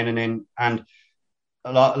put the training in. And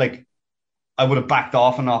a lot, I would have backed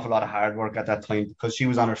off an awful lot of hard work at that time because she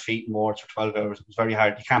was on her feet more for 12 hours. It was very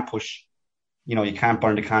hard. You can't push, you can't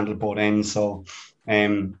burn the candle at both ends. So,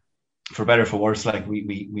 for better or for worse, it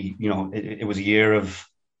was a year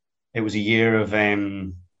of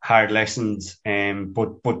hard lessons.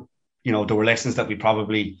 But there were lessons that we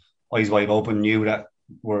probably eyes wide open knew that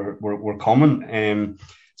were coming.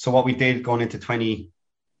 So what we did going into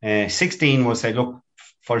 2016 was say, look,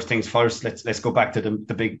 first things first, let's go back to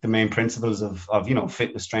the main principles of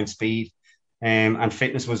fitness, strength, speed, and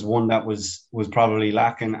fitness was one that was probably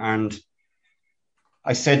lacking. And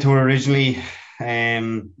I said to her originally,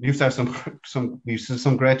 we used to have some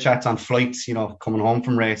great chats on flights, coming home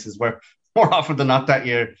from races, where more often than not that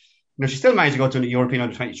year, she still managed to go to the European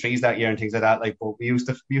under-23s that year and things like that. But we used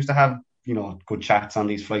to have good chats on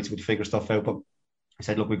these flights. We'd figure stuff out. But I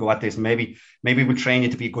said, look, we go at this. Maybe we'll train you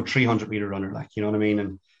to be a good 300 meter runner, you know what I mean,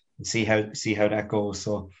 and see how that goes.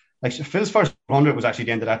 So Phil's first 100 was actually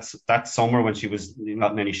the end of that summer when she was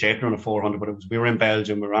not in any shape to run a 400. But we were in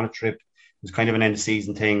Belgium. We were on a trip. It was kind of an end of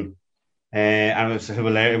season thing, and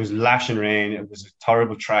it was lashing rain. It was a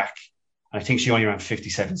terrible track. I think she only ran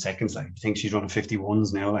 57 seconds. I think she's running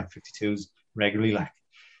 51s now, 52s regularly.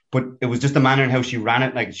 But it was just the manner in how she ran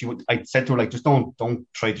it. I said to her, just don't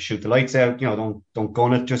try to shoot the lights out. Don't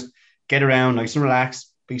gun it. Just get around, nice and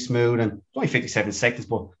relaxed, be smooth. And it's only 57 seconds,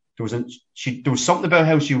 but there was something about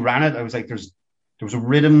how she ran it. I was like, there was a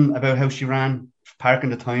rhythm about how she ran, parking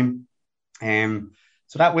the time.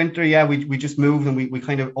 So that winter, we just moved and we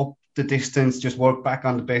kind of upped the distance, just worked back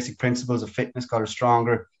on the basic principles of fitness, got her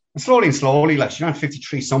stronger. And slowly, she ran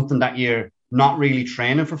 53 something that year, not really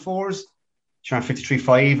training for fours. She ran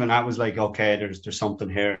 53.5, and that was like, okay, there's something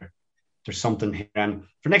here. There's something here. And for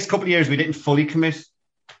the next couple of years, we didn't fully commit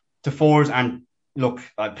to fours. And look,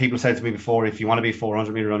 people said to me before, if you want to be a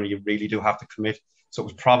 400 meter runner, you really do have to commit. So it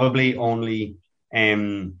was probably only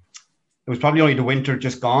the winter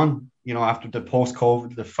just gone, after the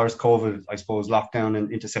post-COVID, the first COVID, I suppose, lockdown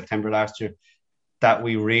and into September last year, that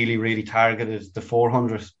we really, really targeted the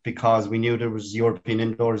 400 because we knew there was European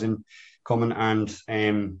indoors coming,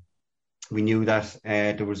 and we knew that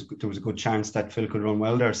there was a good chance that Phil could run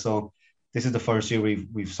well there. So this is the first year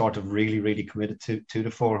we've sort of really, really committed to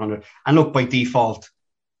the 400. And look, by default,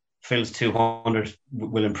 Phil's 200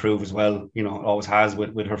 will improve as well. Always has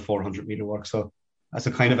with her 400 meter work. So that's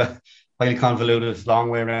a kind of a highly convoluted, long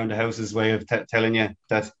way around the house's way of telling you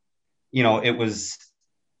that, it was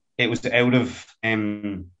it was out of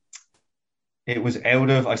I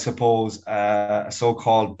suppose a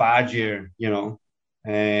so-called bad year, you know,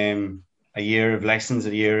 a year of lessons,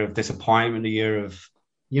 a year of disappointment, a year of,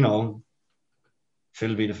 you know, there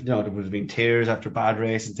would have been tears after bad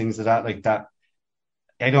race and things like that.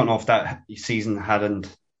 I don't know if that season hadn't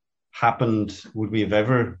happened, would we have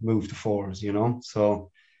ever moved to fours, you know?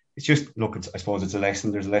 So it's just, look, I suppose it's a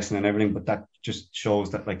lesson. There's a lesson in everything, but that just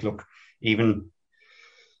shows that, like, look, even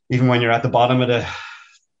when you're at the bottom of the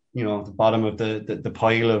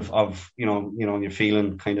pile of and you're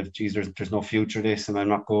feeling kind of, geez, there's no future this, and I'm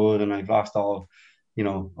not good, and I've lost all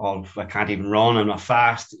I can't even run, I'm not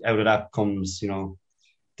fast. Out of that comes, you know,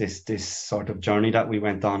 this sort of journey that we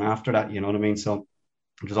went on after that, you know what I mean? So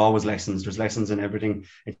there's always lessons. There's lessons in everything.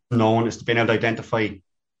 It's being able to identify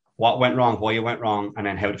what went wrong, why it went wrong, and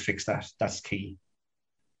then how to fix that. That's key.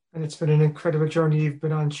 And it's been an incredible journey you've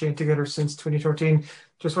been on, Shane, together since 2013.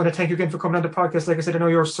 Just want to thank you again for coming on the podcast. Like I said, I know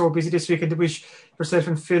you're so busy this week, and to wish yourself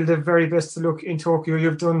and Phil the very best of luck in Tokyo.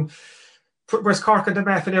 You've put West Cork on the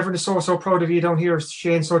map, and everyone is so proud of you down here,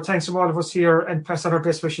 Shane. So thanks from all of us here, and pass on our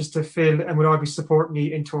best wishes to Phil, and we'll all be supporting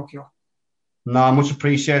you in Tokyo. No, much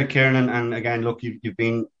appreciated, Kieran. And again, look, you've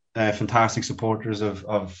been fantastic supporters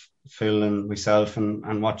of Phil and myself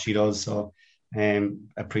and what she does. So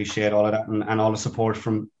appreciate all of that and all the support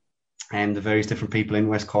from the various different people in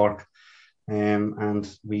West Cork. And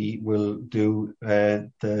we will do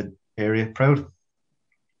the area proud.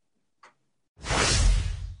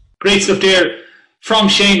 Great stuff there from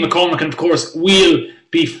Shane McCormick. And of course, we'll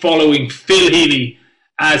be following Phil Healy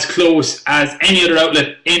as close as any other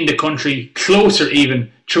outlet in the country, closer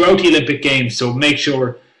even, throughout the Olympic Games. So make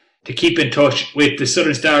sure to keep in touch with the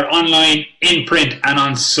Southern Star online, in print and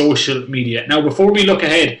on social media. Now, before we look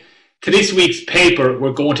ahead to this week's paper,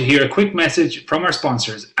 we're going to hear a quick message from our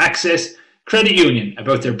sponsors, Access Credit Union,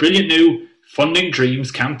 about their brilliant new Funding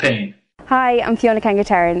Dreams campaign. Hi, I'm Fiona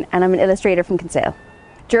Kangataran and I'm an illustrator from Kinsale.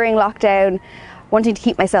 During lockdown, wanting to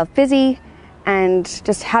keep myself busy and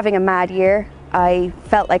just having a mad year, I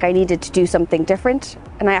felt like I needed to do something different,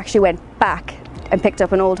 and I actually went back and picked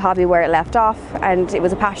up an old hobby where it left off, and it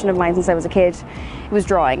was a passion of mine since I was a kid. It was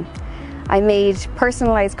drawing. I made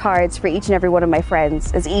personalised cards for each and every one of my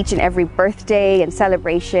friends, as each and every birthday and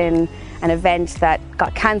celebration and event that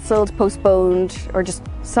got cancelled, postponed, or just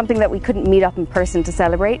something that we couldn't meet up in person to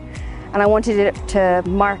celebrate. And I wanted it to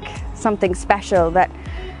mark something special, that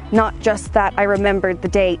not just that I remembered the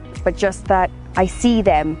date, but just that I see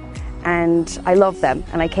them and I love them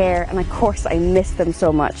and I care, and of course I miss them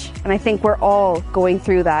so much. And I think we're all going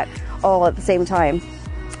through that all at the same time.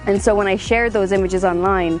 And so when I shared those images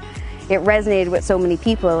online, it resonated with so many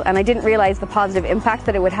people, and I didn't realize the positive impact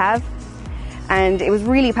that it would have. And it was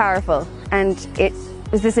really powerful, and it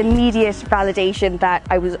was this immediate validation that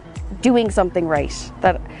I was doing something right,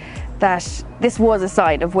 that this was a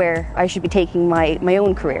sign of where I should be taking my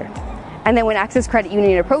own career. And then when Access Credit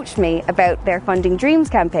Union approached me about their Funding Dreams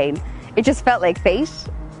campaign, it just felt like fate.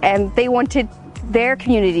 And they wanted their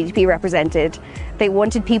community to be represented. They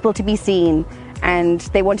wanted people to be seen, and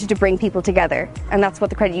they wanted to bring people together. And that's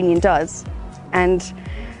what the credit union does. And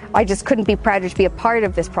I just couldn't be prouder to be a part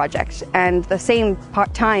of this project. And at the same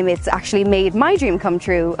time, it's actually made my dream come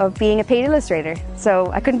true of being a paid illustrator.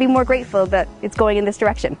 So I couldn't be more grateful that it's going in this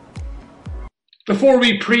direction. Before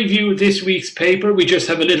we preview this week's paper, we just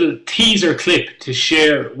have a little teaser clip to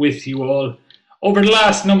share with you all. Over the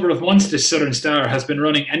last number of months, the Southern Star has been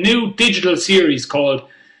running a new digital series called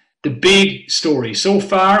The Big Story. So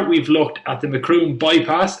far, we've looked at the Macroom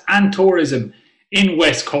bypass and tourism in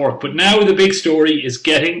West Cork, but now the big story is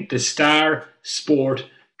getting the Star Sport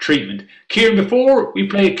treatment. Kieran, before we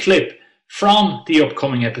play a clip from the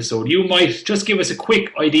upcoming episode, you might just give us a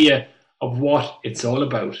quick idea of what it's all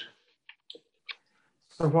about.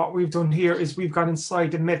 So what we've done here is we've gone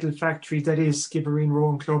inside the metal factory that is Skibbereen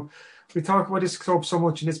Rowing Club. We talk about this club so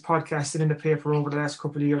much in this podcast and in the paper over the last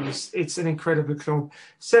couple of years. It's an incredible club.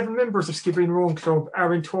 7 members of Skibbereen Rowing Club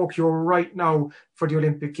are in Tokyo right now for the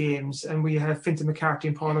Olympic Games. And we have Fintan McCarthy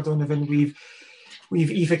and Paula Donovan. We've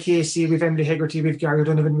Aoife Casey, we've Emily Hegarty, we've Gary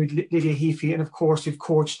Donovan, we've Lydia Heafy, and of course we've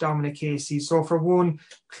Coach Dominic Casey. So for one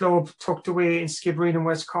club tucked away in Skibbereen and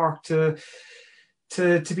West Cork to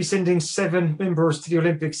be sending 7 members to the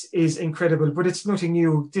Olympics is incredible, but it's nothing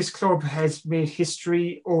new. This club has made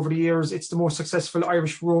history over the years. It's the most successful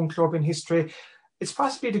Irish rowing club in history. It's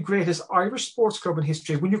possibly the greatest Irish sports club in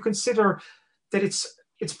history when you consider that it's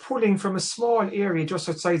pulling from a small area just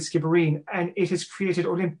outside Skibbereen, and it has created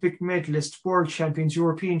Olympic medalists, world champions,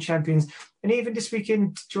 European champions, and even this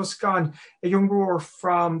weekend just gone, a young rower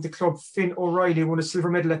from the club, Finn O'Reilly, won a silver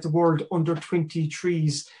medal at the World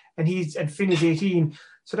Under-23s and Finn is 18.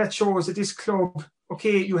 So that shows that this club,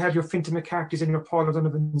 okay, you have your Fintan McCarthy's and your Paul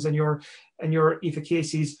O'Donovan's and your Aoife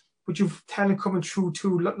Casey's, but you've talent coming through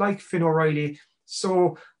too, like Finn O'Reilly.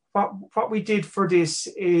 So what we did for this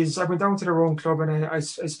is I went down to the Rome Club and I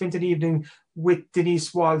spent an evening with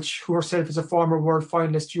Denise Walsh, who herself is a former world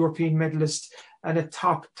finalist, European medalist, and a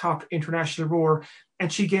top international rower.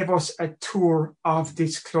 And she gave us a tour of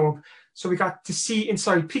this club. So we got to see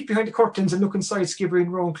inside, peek behind the curtains and look inside Skibbereen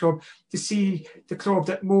Rowing Club to see the club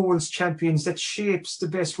that molds champions, that shapes the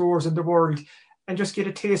best rowers in the world, and just get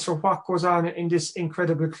a taste for what goes on in this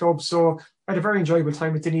incredible club. So I had a very enjoyable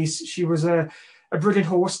time with Denise. She was a brilliant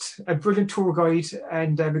host, a brilliant tour guide,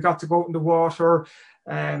 and we got to go out in the water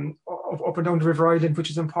up and down the River Island, which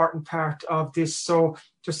is an important part of this. So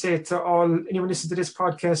just say to anyone listening to this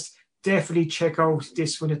podcast, definitely check out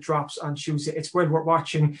this when it drops on Tuesday. It's well worth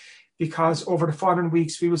watching, because over the following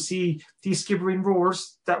weeks, we will see these Skibbereen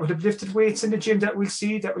rowers that will have lifted weights in the gym, that we'll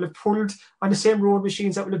see, that will have pulled on the same rowing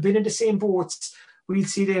machines, that will have been in the same boats. We'll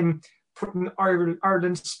see them putting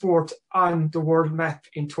Ireland sport on the world map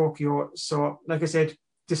in Tokyo. So, like I said,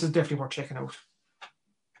 this is definitely worth checking out.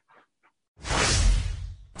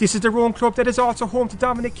 This is the rowing club that is also home to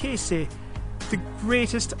Dominic Casey, the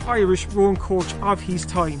greatest Irish rowing coach of his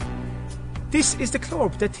time. This is the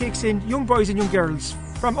club that takes in young boys and young girls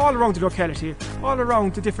from all around the locality, all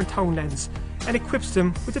around the different townlands, and equips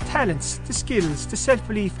them with the talents, the skills, the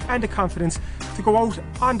self-belief and the confidence to go out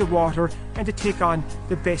on the water and to take on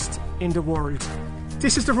the best in the world.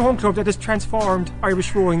 This is the rowing club that has transformed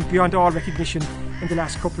Irish rowing beyond all recognition in the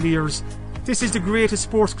last couple of years. This is the greatest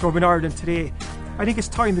sports club in Ireland today. I think it's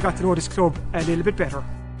time we got to know this club a little bit better.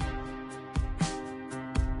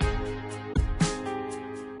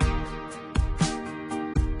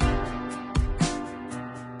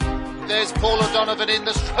 There's Paul O'Donovan in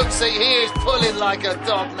the stroke seat. He is pulling like a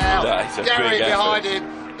dog now. Gary behind him.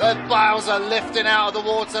 The bales are lifting out of the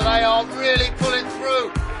water. They are really pulling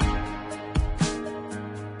through.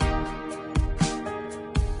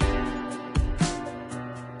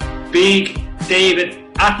 Big David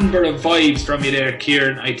Attenborough vibes from you there,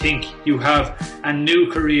 Kieran. I think you have a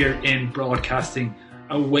new career in broadcasting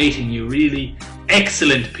awaiting you. Really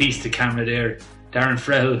excellent piece to camera there, Darren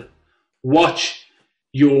Frell. Watch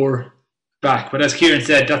your back. But as Kieran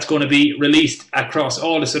said, that's going to be released across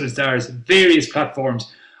all the Southern Stars various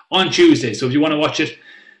platforms on Tuesday. So if you want to watch it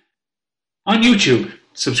on YouTube,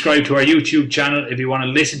 subscribe to our YouTube channel. If you want to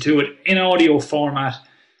listen to it in audio format,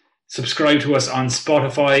 subscribe to us on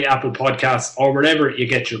Spotify, Apple Podcasts, or wherever you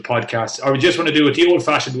get your podcasts. Or you just want to do it the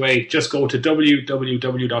old-fashioned way, just go to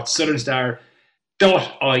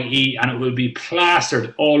www.southernstar.ie and it will be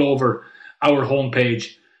plastered all over our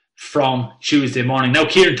homepage from Tuesday morning. Now,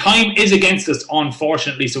 Kieran, time is against us,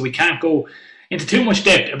 unfortunately, so we can't go into too much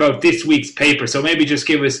depth about this week's paper. So maybe just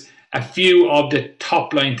give us a few of the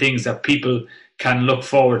top-line things that people can look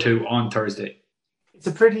forward to on Thursday. It's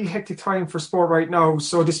a pretty hectic time for sport right now,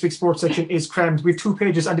 so this week's sports section is crammed. We have 2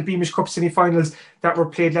 pages on the Beamish Cup semi-finals that were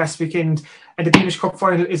played last weekend, and the Beamish Cup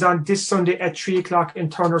final is on this Sunday at 3 o'clock in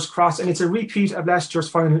Turner's Cross, and it's a repeat of last year's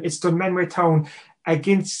final. It's Dunmanway Town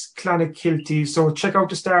against Clonakilty. So check out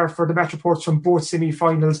the Star for the match reports from both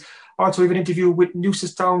semi-finals. Also, we have an interview with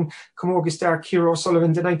Newcestown Camogie star Ciara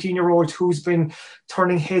O'Sullivan, the 19-year-old who's been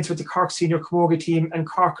turning heads with the Cork senior Camogie team, and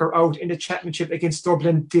Cork are out in the championship against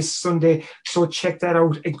Dublin this Sunday. So check that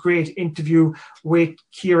out. A great interview with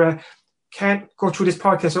Ciara. Can't go through this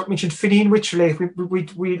podcast without mentioning Fineen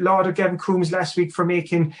Wycherley. We lauded Gavin Coombs last week for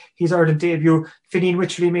making his Ireland debut. Fineen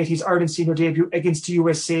Wycherley made his Ireland senior debut against the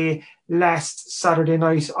USA last Saturday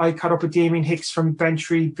night. I caught up with Damien Hicks from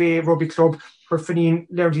Bantry Bay Rugby Club, where Fineen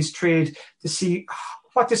learned his trade, to see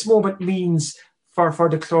what this moment means for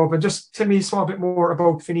the club. And just tell me a small bit more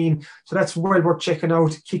about Fineen. So that's well worth checking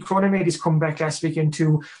out. Keith Cronin made his comeback last weekend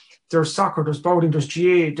too. There's soccer, there's bowling, there's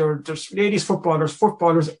GA, there's ladies football, there's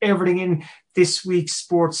footballers, everything in this week's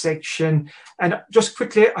sports section. And just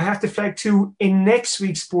quickly, I have to flag too, in next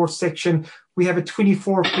week's sports section, we have a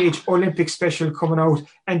 24-page Olympic special coming out,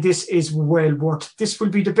 and this is well worth. This will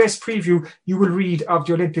be the best preview you will read of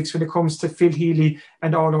the Olympics when it comes to Phil Healy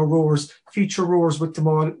and all our rowers, feature rowers with them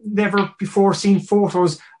all. Never before seen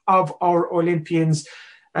photos of our Olympians.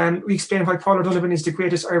 We explain why Paul O'Donovan is the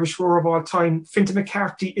greatest Irish rower of all time. Fintan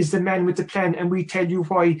McCarthy is the man with the plan, and we tell you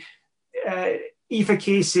why. Aoife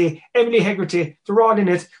Casey, Emily Hegarty, they're all in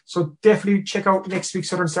it. So definitely check out next week's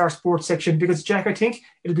Southern Star sports section, because, Jack, I think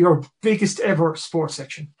it'll be our biggest ever sports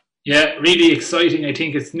section. Yeah, really exciting. I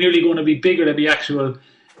think it's nearly going to be bigger than the actual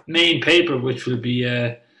main paper, which will be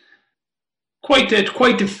quite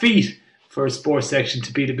the feat for a sports section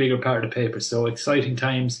to be the bigger part of the paper. So exciting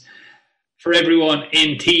times for everyone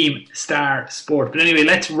in Team Star Sport. But anyway,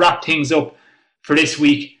 let's wrap things up for this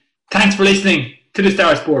week. Thanks for listening to the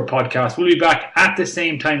Star Sport podcast. We'll be back at the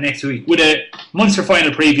same time next week with a Munster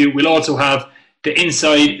final preview. We'll also have the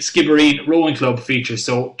Inside Skibbereen Rowing Club feature.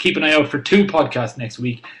 So keep an eye out for 2 podcasts next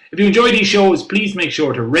week. If you enjoy these shows, please make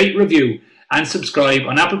sure to rate, review and subscribe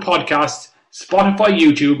on Apple Podcasts, Spotify,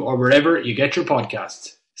 YouTube or wherever you get your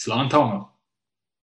podcasts. Slán Tonga.